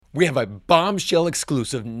We have a bombshell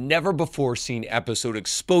exclusive, never before seen episode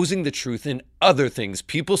exposing the truth in other things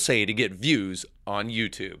people say to get views on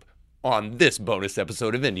YouTube on this bonus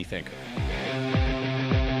episode of Indie Thinker.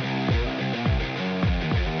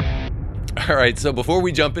 All right, so before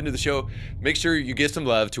we jump into the show, make sure you give some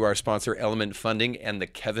love to our sponsor, Element Funding, and the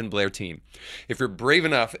Kevin Blair team. If you're brave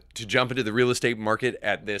enough to jump into the real estate market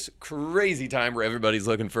at this crazy time where everybody's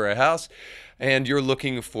looking for a house, and you're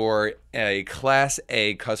looking for a Class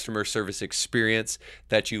A customer service experience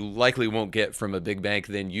that you likely won't get from a big bank,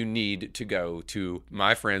 then you need to go to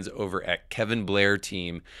my friends over at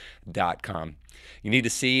kevinblairteam.com. You need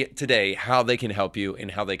to see today how they can help you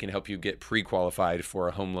and how they can help you get pre-qualified for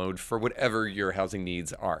a home loan for whatever your housing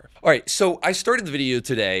needs are. All right, so I started the video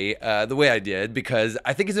today the way I did because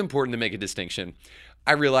I think it's important to make a distinction.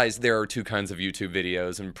 I realize there are two kinds of YouTube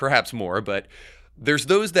videos and perhaps more, but there's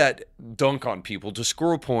those that dunk on people to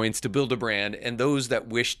score points, to build a brand, and those that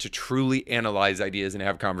wish to truly analyze ideas and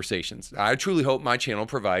have conversations. I truly hope my channel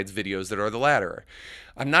provides videos that are the latter.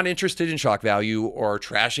 I'm not interested in shock value or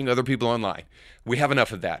trashing other people online. We have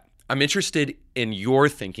enough of that. I'm interested in your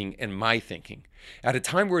thinking and my thinking. At a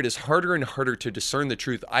time where it is harder and harder to discern the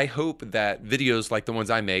truth, I hope that videos like the ones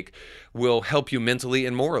I make will help you mentally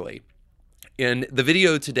and morally. In the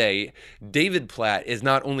video today, David Platt is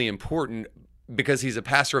not only important because he's a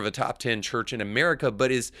pastor of a top 10 church in America, but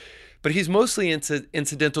he's mostly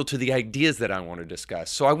incidental to the ideas that I want to discuss.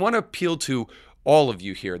 So I want to appeal to all of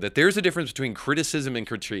you here that there's a difference between criticism and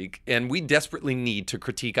critique, and we desperately need to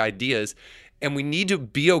critique ideas, and we need to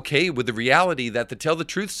be okay with the reality that to tell the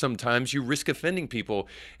truth sometimes you risk offending people,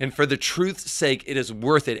 and for the truth's sake, it is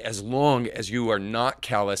worth it as long as you are not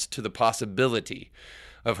callous to the possibility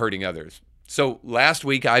of hurting others. So last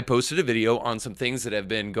week, I posted a video on some things that have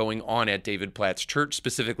been going on at David Platt's church,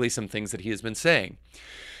 specifically some things that he has been saying.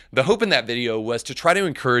 The hope in that video was to try to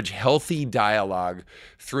encourage healthy dialogue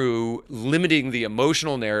through limiting the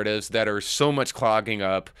emotional narratives that are so much clogging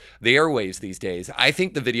up the airwaves these days. I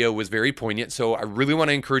think the video was very poignant, so I really want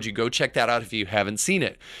to encourage you, go check that out if you haven't seen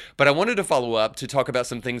it. But I wanted to follow up to talk about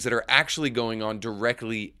some things that are actually going on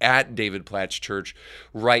directly at David Platt's church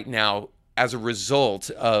right now, as a result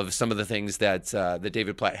of some of the things that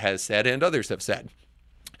David Platt has said and others have said.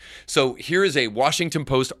 So here is a Washington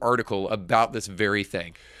Post article about this very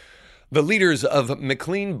thing. The leaders of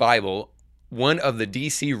McLean Bible, one of the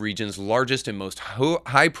D.C. region's largest and most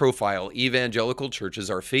high-profile evangelical churches,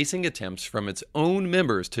 are facing attempts from its own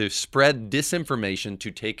members to spread disinformation to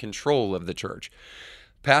take control of the church.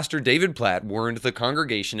 Pastor David Platt warned the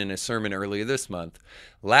congregation in a sermon earlier this month.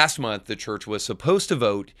 Last month, the church was supposed to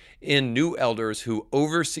vote in new elders who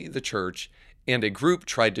oversee the church, and a group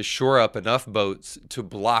tried to shore up enough votes to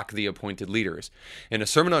block the appointed leaders. In a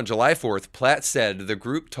sermon on July 4th, Platt said the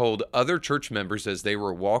group told other church members as they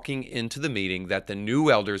were walking into the meeting that the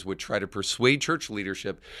new elders would try to persuade church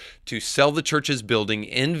leadership to sell the church's building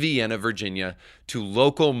in Vienna, Virginia, to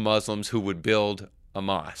local Muslims who would build a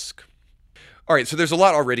mosque. All right, so there's a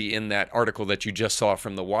lot already in that article that you just saw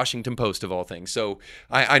from the Washington Post of all things. So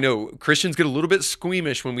I know Christians get a little bit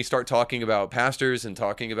squeamish when we start talking about pastors and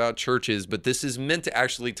talking about churches, but this is meant to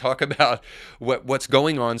actually talk about what's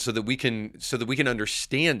going on so that we can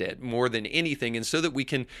understand it more than anything, and so that we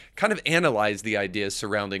can kind of analyze the ideas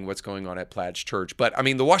surrounding what's going on at Platt's church. But I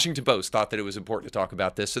mean, the Washington Post thought that it was important to talk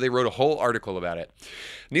about this, so they wrote a whole article about it.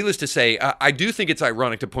 Needless to say, I do think it's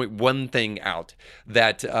ironic to point one thing out,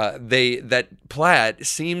 that Platt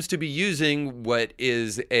seems to be using what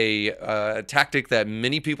is a tactic that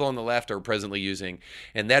many people on the left are presently using,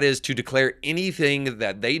 and that is to declare anything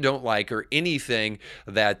that they don't like or anything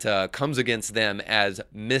that comes against them as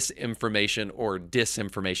misinformation or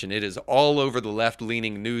disinformation. It is all over the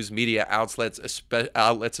left-leaning news media outlets,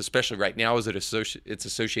 especially right now as it's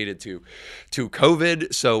associated to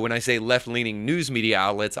COVID. So when I say left-leaning news media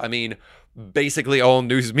outlets, I mean basically all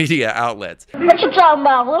news media outlets. What you talking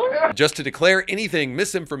about, Will? Just to declare anything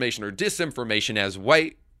misinformation or disinformation as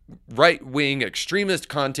right-wing extremist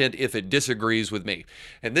content if it disagrees with me.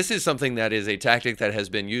 And this is something that is a tactic that has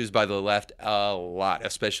been used by the left a lot,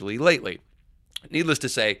 especially lately. Needless to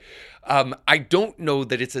say, I don't know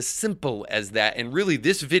that it's as simple as that. And really,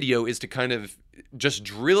 this video is to kind of just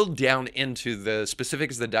drill down into the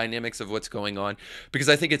specifics, the dynamics of what's going on, because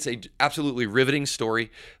I think it's a absolutely riveting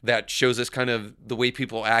story that shows us kind of the way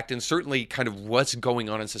people act and certainly kind of what's going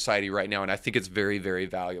on in society right now. And I think it's very, very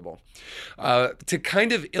valuable. To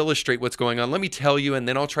kind of illustrate what's going on, let me tell you, and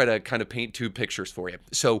then I'll try to kind of paint two pictures for you.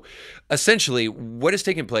 So essentially, what is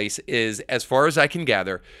taking place is, as far as I can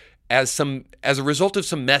gather, as a result of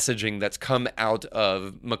some messaging that's come out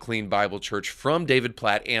of McLean Bible Church from David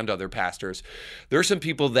Platt and other pastors. There are some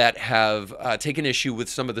people that have taken issue with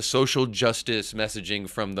some of the social justice messaging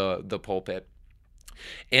from the pulpit.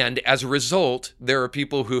 And as a result, there are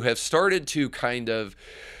people who have started to kind of,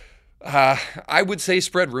 I would say,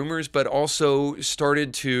 spread rumors, but also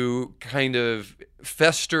started to kind of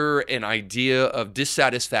fester an idea of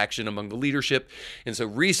dissatisfaction among the leadership. And so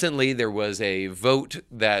recently there was a vote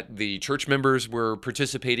that the church members were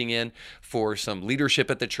participating in for some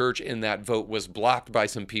leadership at the church, and that vote was blocked by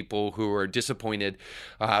some people who are disappointed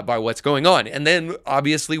by what's going on. And then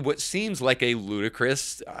obviously what seems like a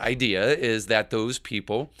ludicrous idea is that those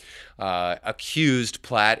people accused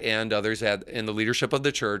Platt and others in the leadership of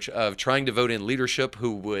the church of trying to vote in leadership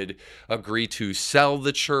who would agree to sell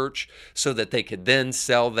the church so that they could then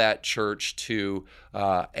sell that church to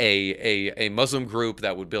a Muslim group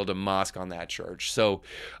that would build a mosque on that church. So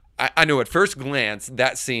I know at first glance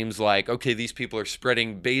that seems like, okay, these people are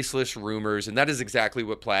spreading baseless rumors, and that is exactly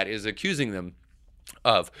what Platt is accusing them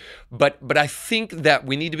of. But I think that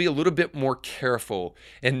we need to be a little bit more careful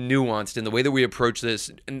and nuanced in the way that we approach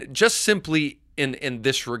this, and just simply in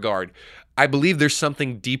this regard. I believe there's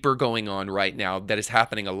something deeper going on right now that is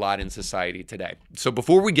happening a lot in society today. So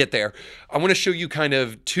before we get there, I want to show you kind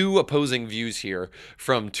of two opposing views here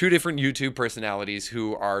from two different YouTube personalities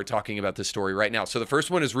who are talking about this story right now. So the first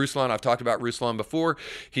one is Ruslan. I've talked about Ruslan before.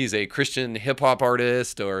 He's a Christian hip-hop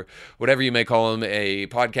artist, or whatever you may call him, a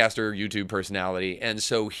podcaster, YouTube personality. And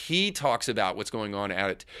so he talks about what's going on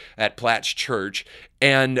at Platt's church.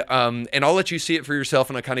 And I'll let you see it for yourself,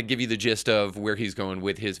 and I'll kind of give you the gist of where he's going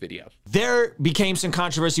with his video. There became some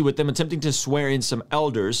controversy with them attempting to swear in some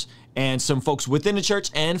elders, and some folks within the church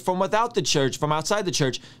and from without the church, from outside the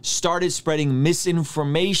church, started spreading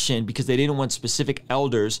misinformation because they didn't want specific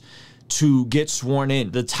elders to get sworn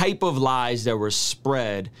in. The type of lies that were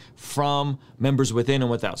spread from members within and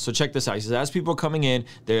without. So check this out. He says, as people are coming in,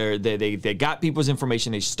 they got people's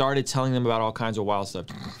information. They started telling them about all kinds of wild stuff.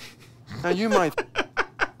 Now you might...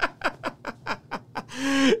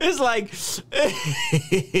 It's like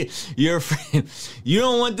you're you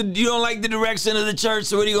don't like the direction of the church,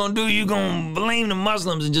 so what are you gonna do? You're gonna blame the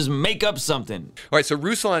Muslims and just make up something. All right, so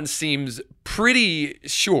Ruslan seems pretty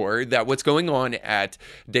sure that what's going on at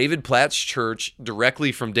David Platt's church,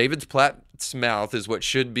 directly from David Platt's mouth, is what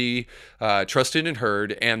should be trusted and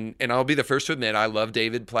heard. And I'll be the first to admit, I love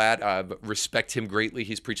David Platt. I respect him greatly.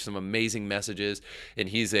 He's preached some amazing messages, and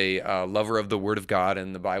he's a lover of the Word of God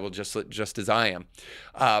and the Bible, just as I am.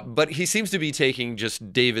 But he seems to be taking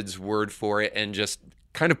just David's word for it and just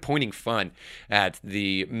kind of pointing fun at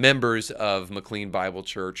the members of McLean Bible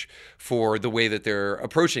Church for the way that they're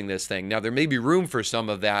approaching this thing. Now, there may be room for some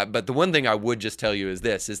of that, but the one thing I would just tell you is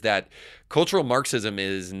this, is that cultural Marxism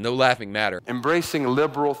is no laughing matter. Embracing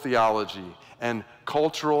liberal theology and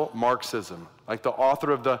cultural Marxism, like the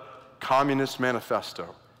author of the Communist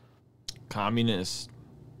Manifesto. Communist.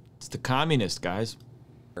 It's the communist, guys.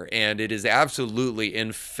 And it is absolutely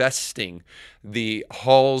infesting the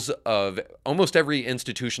halls of almost every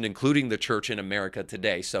institution, including the church in America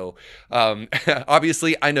today. So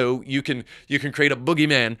obviously, I know you can create a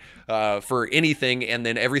boogeyman for anything, and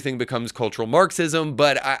then everything becomes cultural Marxism.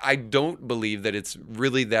 But I don't believe that it's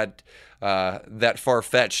really that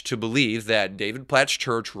far-fetched to believe that David Platt's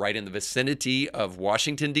church, right in the vicinity of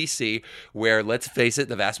Washington, D.C., where, let's face it,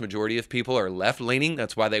 the vast majority of people are left-leaning.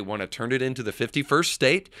 That's why they want to turn it into the 51st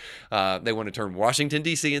state. They want to turn Washington,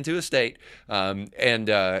 D.C. into a state.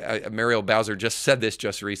 Muriel Bowser just said this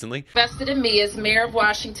just recently. Invested in me as mayor of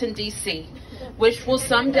Washington, D.C., which will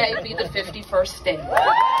someday be the 51st state.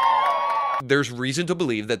 There's reason to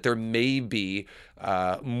believe that there may be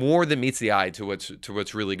more than meets the eye to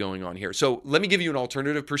what's really going on here. So let me give you an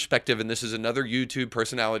alternative perspective, and this is another YouTube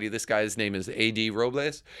personality. This guy's name is A.D.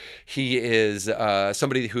 Robles. He is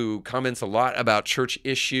somebody who comments a lot about church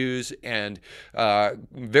issues and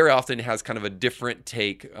very often has kind of a different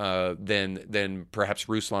take than perhaps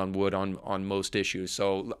Ruslan would on most issues.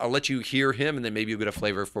 So I'll let you hear him, and then maybe you'll get a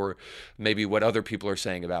flavor for maybe what other people are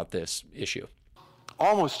saying about this issue.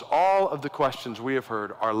 Almost all of the questions we have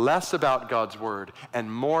heard are less about God's word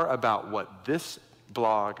and more about what this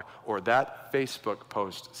blog or that Facebook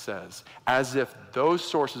post says, as if those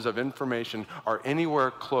sources of information are anywhere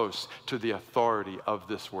close to the authority of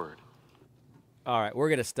this word. All right, we're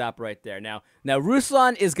going to stop right there. Now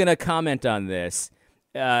Ruslan is going to comment on this,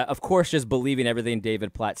 of course, just believing everything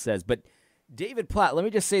David Platt says. But David Platt, let me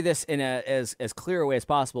just say this in as clear a way as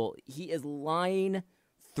possible. He is lying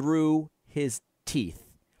through his teeth,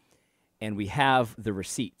 and we have the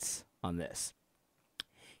receipts on this.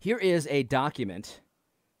 Here is a document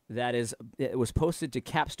it was posted to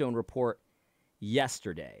Capstone Report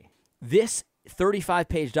yesterday. This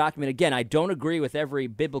 35-page document, again, I don't agree with every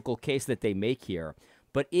biblical case that they make here,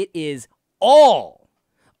 but it is all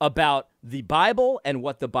about the Bible and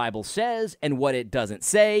what the Bible says and what it doesn't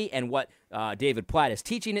say and what David Platt is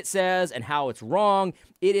teaching it says and how it's wrong.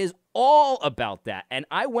 It is all about that. And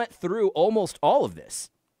I went through almost all of this.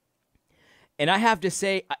 And I have to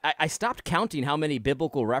say, I stopped counting how many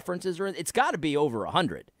biblical references are in. It's got to be over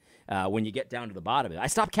 100 when you get down to the bottom of it. I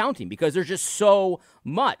stopped counting because there's just so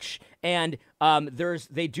much. And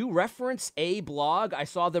they do reference a blog. I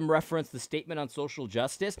saw them reference the Statement on Social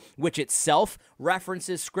Justice, which itself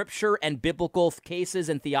references scripture and biblical cases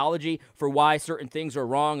and theology for why certain things are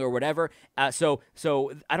wrong or whatever. So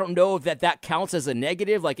I don't know if that counts as a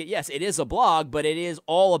negative. Like, yes, it is a blog, but it is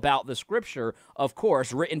all about the scripture, of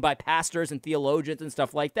course, written by pastors and theologians and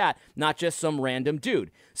stuff like that, not just some random dude.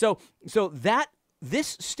 So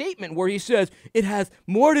this statement where he says it has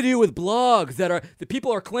more to do with blogs that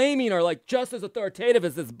people are claiming are like just as authoritative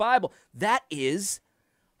as this Bible, that is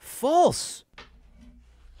false.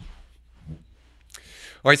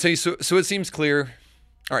 All right, so it seems clear.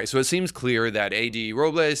 All right, so it seems clear that A.D.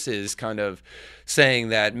 Robles is kind of saying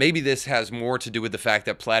that maybe this has more to do with the fact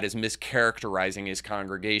that Platt is mischaracterizing his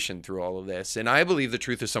congregation through all of this. And I believe the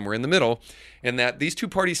truth is somewhere in the middle, and that these two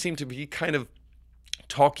parties seem to be kind of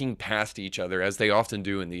talking past each other, as they often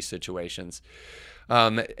do in these situations.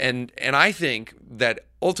 And I think that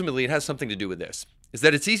ultimately it has something to do with this, is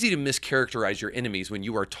that it's easy to mischaracterize your enemies when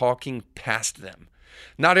you are talking past them.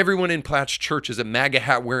 Not everyone in Platt's church is a MAGA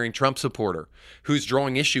hat-wearing Trump supporter who's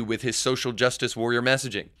drawing issue with his social justice warrior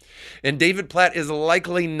messaging. And David Platt is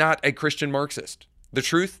likely not a Christian Marxist. The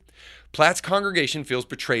truth? Platt's congregation feels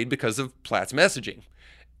betrayed because of Platt's messaging.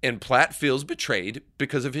 And Platt feels betrayed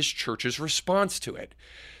because of his church's response to it.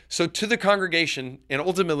 So to the congregation, and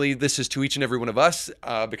ultimately this is to each and every one of us,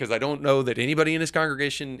 because I don't know that anybody in his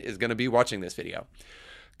congregation is going to be watching this video.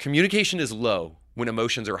 Communication is low when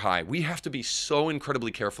emotions are high. We have to be so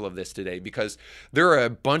incredibly careful of this today because there are a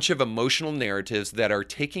bunch of emotional narratives that are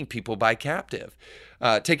taking people captive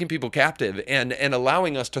and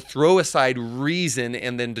allowing us to throw aside reason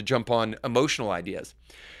and then to jump on emotional ideas.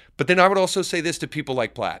 But then I would also say this to people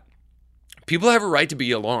like Platt. People have a right to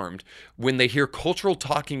be alarmed when they hear cultural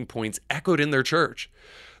talking points echoed in their church.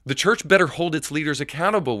 The church better hold its leaders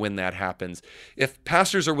accountable when that happens. If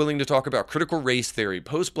pastors are willing to talk about critical race theory,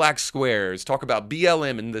 post-black squares, talk about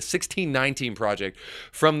BLM and the 1619 Project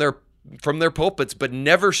from their pulpits, but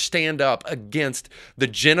never stand up against the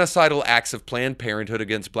genocidal acts of Planned Parenthood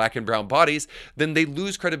against black and brown bodies, then they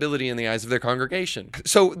lose credibility in the eyes of their congregation.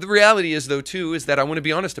 So the reality is, though, too, is that I want to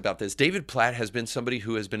be honest about this. David Platt has been somebody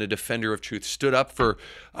who has been a defender of truth, stood up for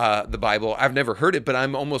the Bible. I've never heard it, but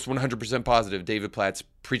I'm almost 100% positive David Platt's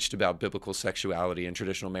preached about biblical sexuality and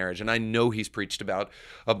traditional marriage, and I know he's preached about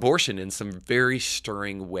abortion in some very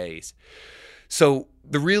stirring ways. So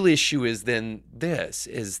the real issue is then this,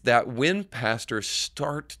 is that when pastors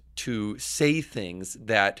start to say things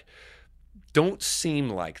that don't seem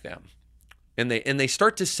like them, and they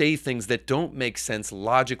start to say things that don't make sense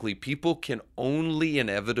logically, people can only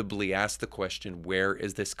inevitably ask the question, where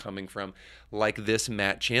is this coming from? Like this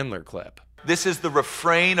Matt Chandler clip. This is the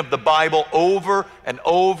refrain of the Bible over and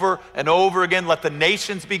over and over again. Let the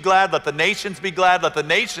nations be glad, let the nations be glad, let the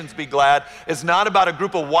nations be glad. It's not about a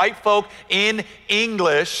group of white folk in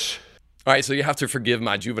English. All right, so you have to forgive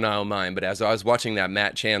my juvenile mind, but as I was watching that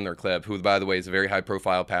Matt Chandler clip, who, by the way, is a very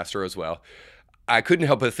high-profile pastor as well, I couldn't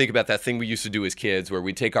help but think about that thing we used to do as kids where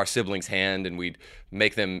we'd take our sibling's hand and we'd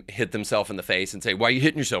make them hit themselves in the face and say, why are you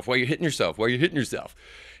hitting yourself? Why are you hitting yourself? Why are you hitting yourself?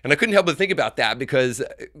 And I couldn't help but think about that because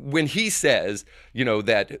when he says,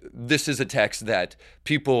 that this is a text that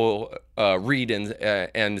people read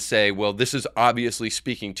and say, well, this is obviously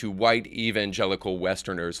speaking to white evangelical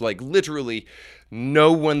Westerners, like literally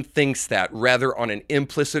no one thinks that, rather on an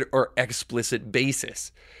implicit or explicit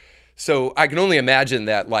basis. So I can only imagine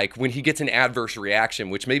that, like, when he gets an adverse reaction,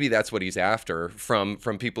 which maybe that's what he's after from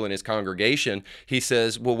people in his congregation, he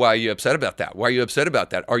says, well, why are you upset about that? Why are you upset about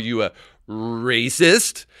that? Are you a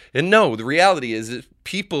racist? And no, the reality is that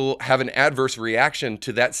people have an adverse reaction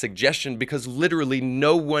to that suggestion because literally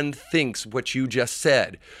no one thinks what you just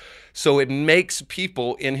said. So it makes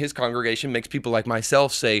people in his congregation, makes people like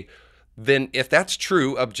myself say, then if that's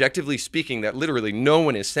true, objectively speaking, that literally no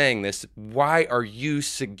one is saying this, why are you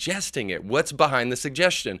suggesting it? What's behind the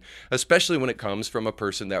suggestion? Especially when it comes from a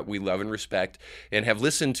person that we love and respect and have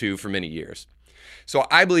listened to for many years. So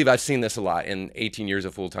I believe I've seen this a lot in 18 years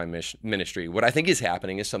of full-time ministry. What I think is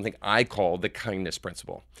happening is something I call the kindness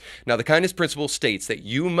principle. Now, the kindness principle states that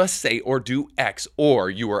you must say or do X or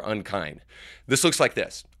you are unkind. This looks like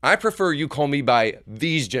this. I prefer you call me by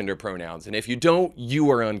these gender pronouns, and if you don't, you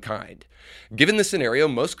are unkind. Given the scenario,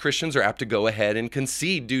 most Christians are apt to go ahead and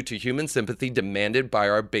concede due to human sympathy demanded by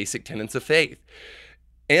our basic tenets of faith.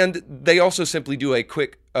 And they also simply do a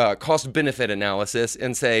quick cost-benefit analysis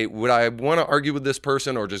and say, would I want to argue with this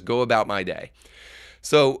person or just go about my day?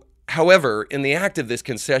 So, however, in the act of this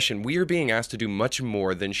concession, we are being asked to do much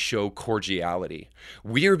more than show cordiality.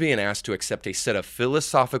 We are being asked to accept a set of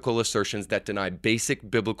philosophical assertions that deny basic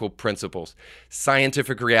biblical principles,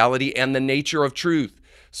 scientific reality, and the nature of truth.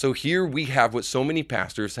 So here we have what so many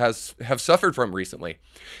pastors have suffered from recently.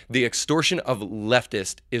 The extortion of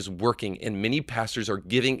leftists is working, and many pastors are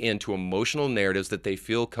giving in to emotional narratives that they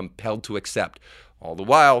feel compelled to accept, all the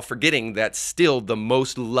while forgetting that still the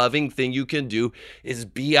most loving thing you can do is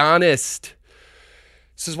be honest.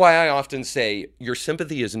 This is why I often say your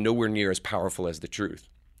sympathy is nowhere near as powerful as the truth.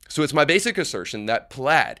 So it's my basic assertion that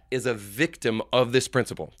Platt is a victim of this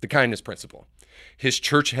principle, the kindness principle. His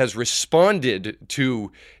church has responded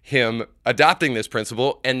to him adopting this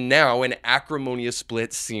principle, and now an acrimonious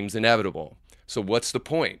split seems inevitable. So what's the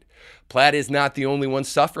point? Platt is not the only one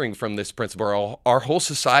suffering from this principle. Our whole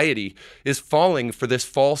society is falling for this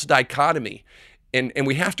false dichotomy. And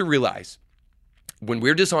we have to realize, when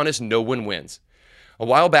we're dishonest, no one wins. A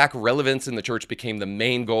while back, relevance in the church became the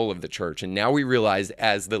main goal of the church, and now we realize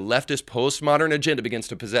as the leftist postmodern agenda begins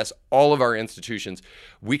to possess all of our institutions,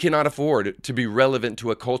 we cannot afford to be relevant to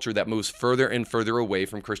a culture that moves further and further away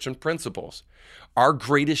from Christian principles. Our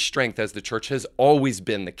greatest strength as the church has always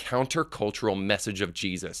been the countercultural message of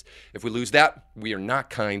Jesus. If we lose that, we are not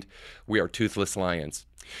kind, we are toothless lions.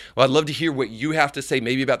 Well, I'd love to hear what you have to say,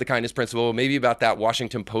 maybe about the kindness principle, maybe about that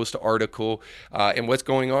Washington Post article, and what's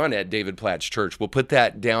going on at David Platt's church. We'll put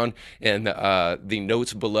that down in the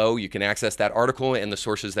notes below. You can access that article and the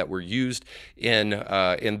sources that were used in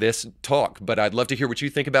this talk. But I'd love to hear what you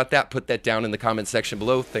think about that. Put that down in the comments section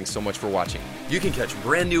below. Thanks so much for watching. You can catch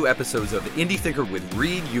brand new episodes of Indie Thinker with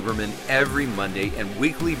Reed Huberman every Monday and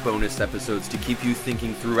weekly bonus episodes to keep you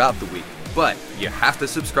thinking throughout the week. But you have to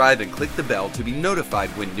subscribe and click the bell to be notified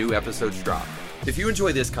when new episodes drop. If you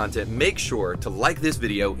enjoy this content, make sure to like this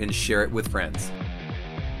video and share it with friends.